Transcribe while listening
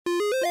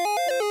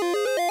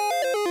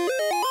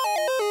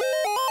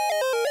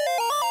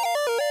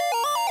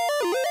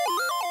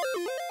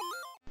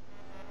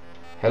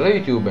Hello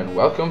YouTube and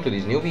welcome to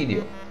this new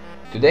video.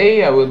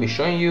 Today I will be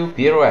showing you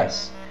Pear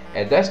OS,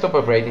 a desktop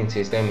operating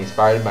system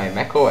inspired by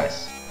Mac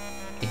OS.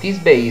 It is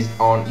based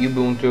on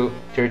Ubuntu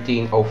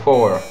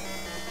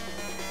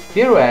 13.04.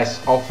 Pear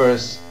OS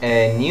offers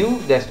a new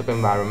desktop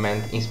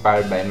environment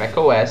inspired by Mac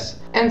OS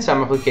and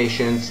some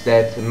applications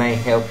that may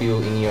help you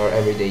in your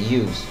everyday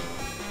use.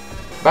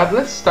 But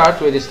let's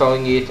start with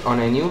installing it on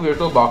a new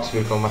VirtualBox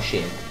virtual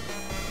machine.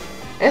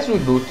 As we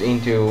boot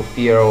into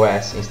Pear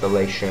OS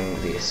installation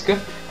disk,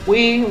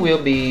 we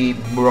will be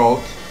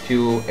brought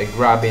to a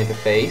grab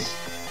interface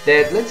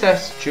that lets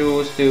us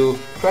choose to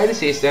try the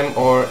system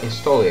or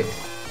install it.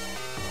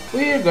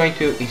 We are going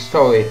to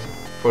install it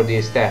for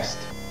this test.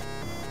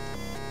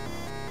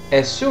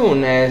 As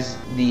soon as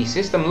the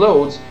system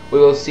loads, we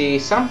will see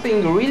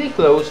something really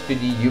close to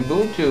the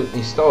Ubuntu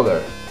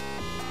installer,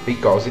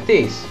 because it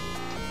is.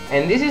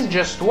 And this is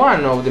just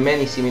one of the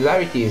many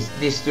similarities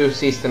these two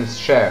systems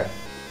share.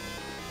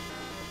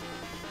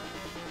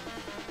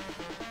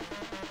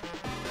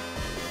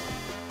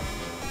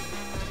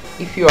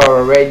 If you are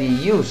already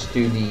used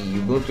to the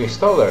Ubuntu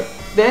installer,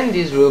 then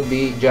this will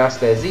be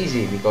just as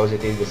easy because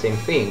it is the same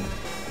thing.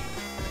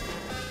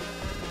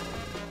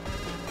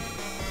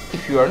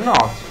 If you are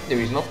not, there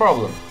is no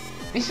problem.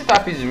 This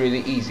setup is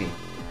really easy.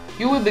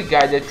 You will be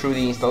guided through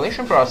the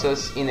installation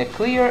process in a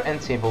clear and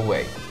simple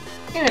way.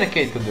 Even a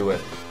kid could do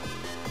it.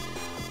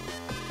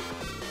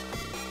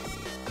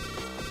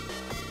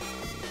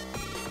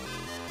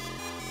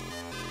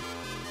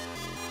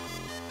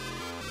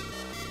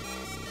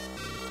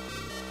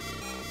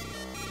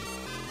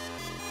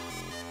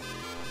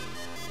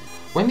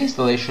 When the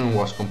installation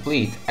was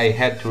complete, I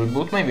had to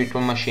reboot my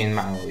virtual machine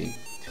manually.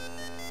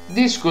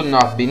 This could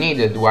not be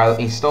needed while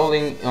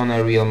installing on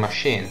a real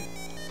machine.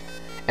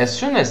 As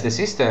soon as the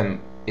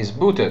system is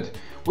booted,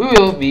 we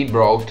will be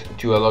brought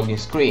to a login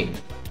screen.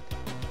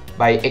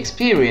 By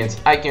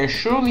experience, I can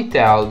surely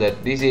tell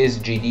that this is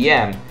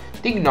GDM,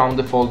 the GNOME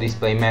Default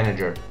Display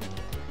Manager.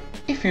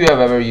 If you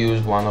have ever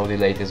used one of the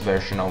latest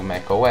versions of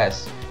Mac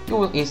OS, you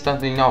will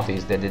instantly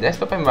notice that the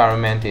desktop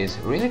environment is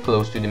really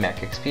close to the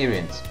Mac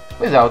experience,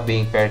 without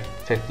being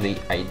perfectly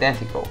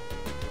identical.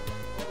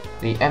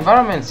 The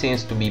environment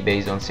seems to be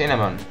based on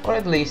Cinnamon, or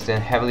at least a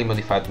heavily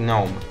modified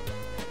GNOME.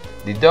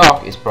 The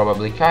dock is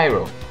probably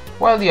Cairo,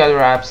 while the other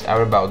apps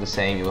are about the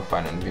same you will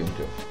find on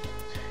Ubuntu.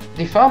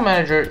 The file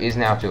manager is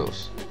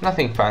Nautilus,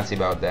 nothing fancy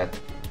about that.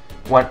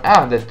 One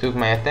app that took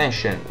my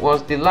attention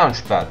was the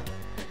Launchpad.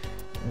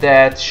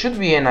 That should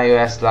be an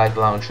iOS-like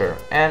launcher,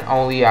 and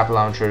only app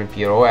launcher in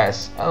Pear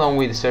OS, along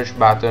with the search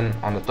button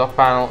on the top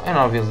panel and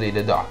obviously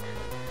the dock.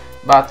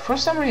 But for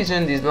some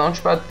reason this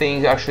Launchpad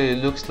thing actually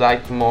looks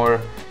like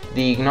more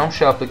the GNOME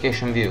Shell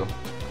application view.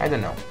 I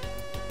don't know.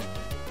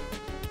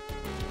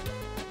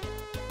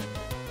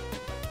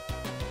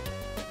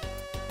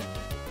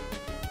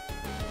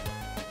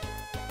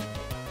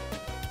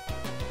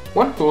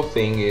 One cool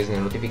thing is the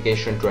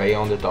notification tray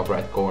on the top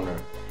right corner.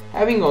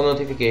 Having all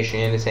notification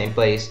in the same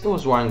place, it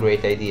was one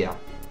great idea.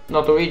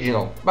 Not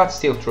original, but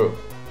still true.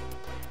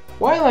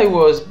 While I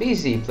was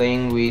busy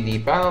playing with the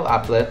panel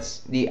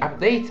applets, the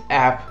Update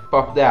app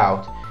popped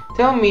out,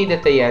 telling me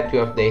that I had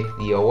to update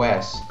the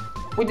OS,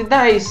 with a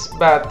nice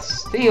but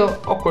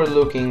still awkward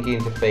looking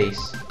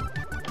interface.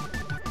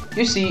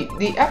 You see,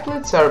 the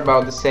applets are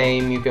about the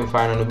same you can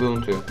find on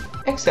Ubuntu,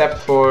 except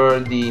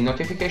for the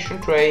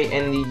notification tray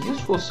and the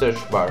useful search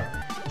bar,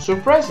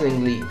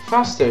 surprisingly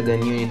faster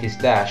than Unity's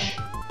Dash.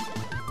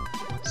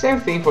 Same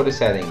thing for the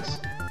settings.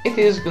 It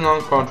is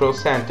GNOME Control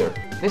Center,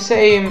 the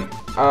same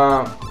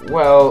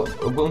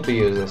Ubuntu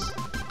uses.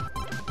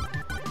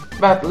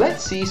 But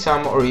let's see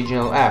some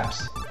original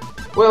apps.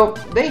 Well,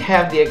 they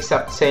have the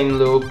exact same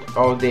look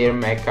of their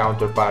Mac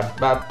counterpart,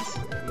 but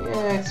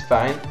yeah, it's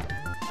fine.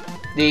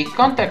 The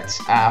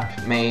Contacts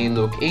app may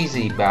look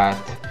easy, but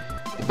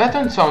the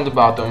buttons on the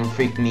bottom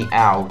freaked me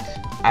out.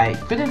 I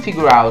couldn't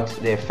figure out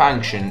their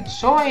function,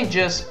 so I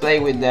just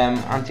played with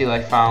them until I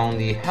found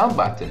the Help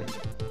button.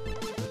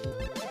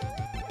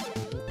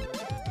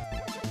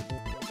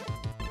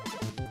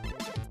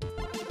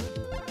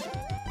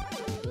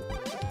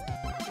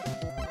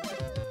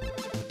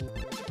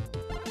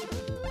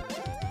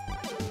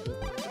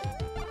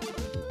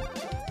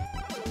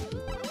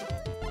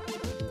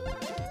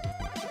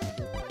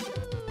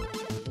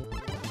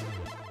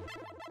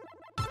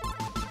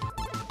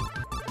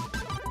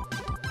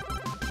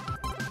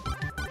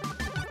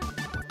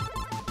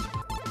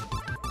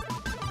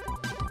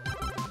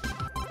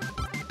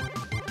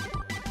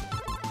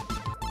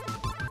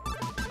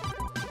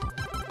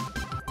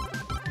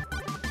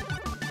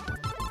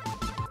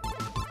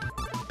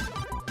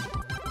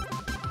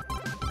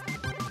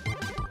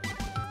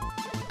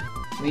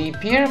 The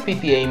Pear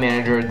PPA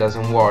Manager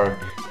doesn't work.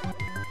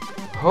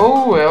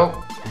 Oh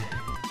well.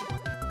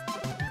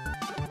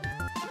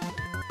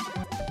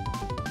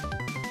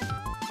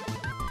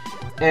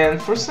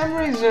 And for some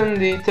reason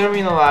the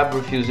Terminal app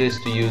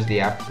refuses to use the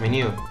app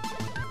menu.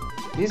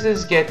 This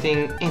is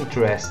getting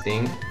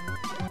interesting.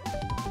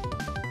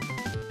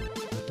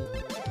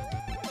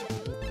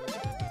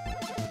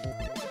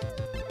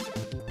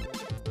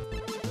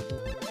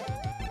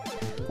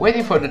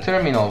 waiting for the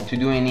terminal to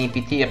do an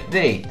apt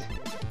update.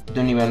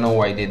 Don't even know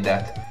why I did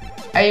that.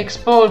 I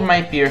explored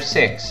my Pear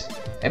 6,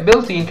 a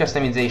built-in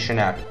customization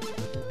app.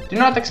 Do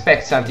not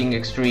expect something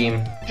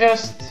extreme,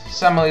 just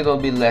some a little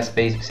bit less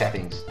basic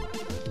settings.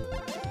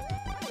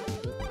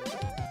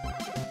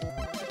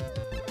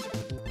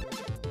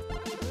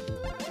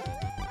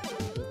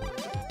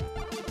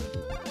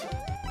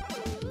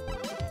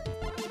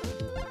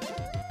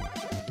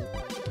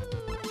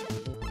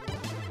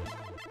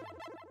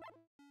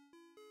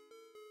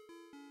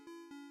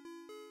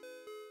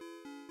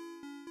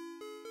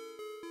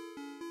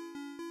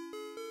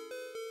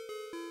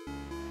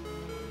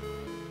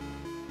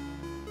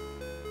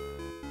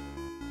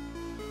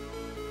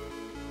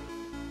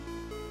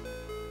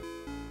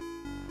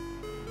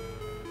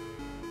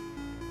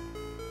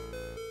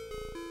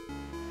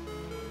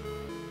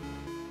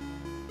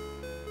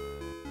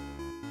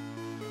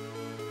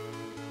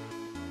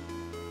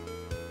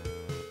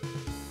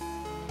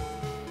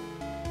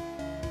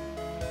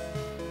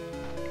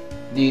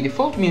 The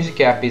default music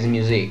app is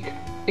Music.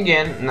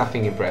 Again,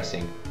 nothing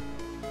impressive.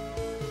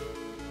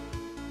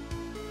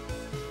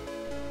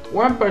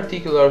 One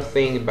particular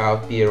thing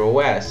about Pear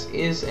OS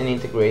is an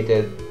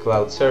integrated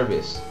cloud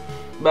service,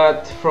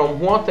 but from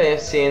what I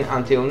have seen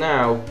until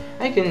now,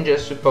 I can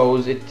just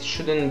suppose it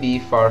shouldn't be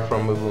far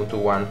from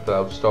Ubuntu One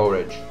cloud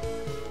storage.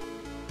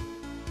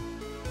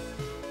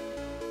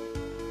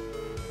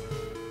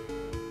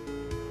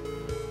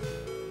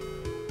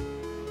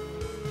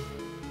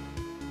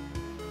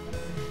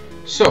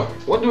 So,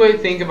 what do I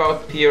think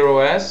about Pear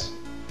OS?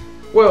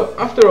 Well,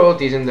 after all,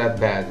 it isn't that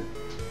bad.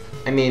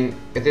 I mean,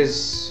 it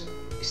is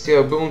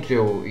still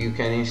Ubuntu, you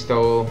can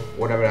install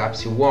whatever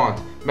apps you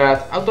want,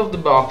 but out of the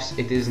box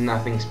it is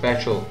nothing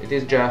special. It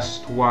is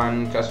just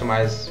one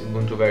customized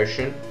Ubuntu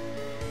version,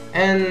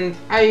 and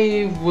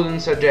I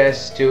wouldn't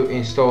suggest to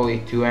install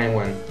it to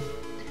anyone.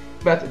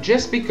 But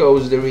just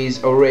because there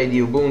is already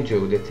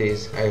Ubuntu that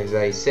is, as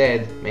I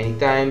said many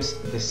times,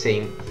 the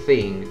same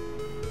thing.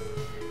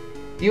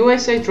 The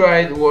OS I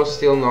tried was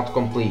still not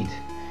complete.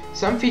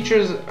 Some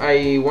features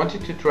I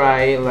wanted to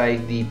try,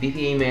 like the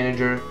PPA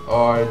manager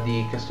or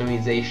the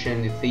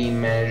customization, the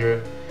theme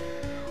manager,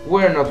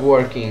 were not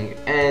working,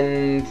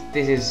 and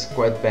this is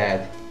quite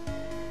bad.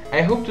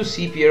 I hope to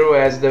see Pear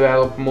OS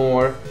develop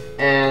more,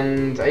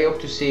 and I hope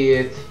to see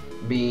it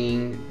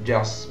being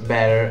just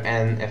better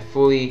and a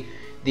fully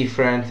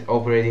different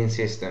operating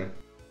system.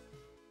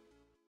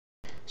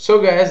 So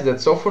guys,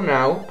 that's all for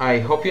now. I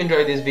hope you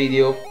enjoyed this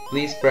video.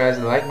 Please press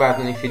the like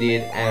button if you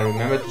did, and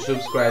remember to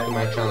subscribe to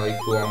my channel if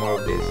you want more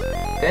of this.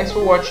 Thanks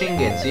for watching,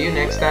 and see you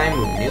next time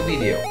with a new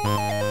video.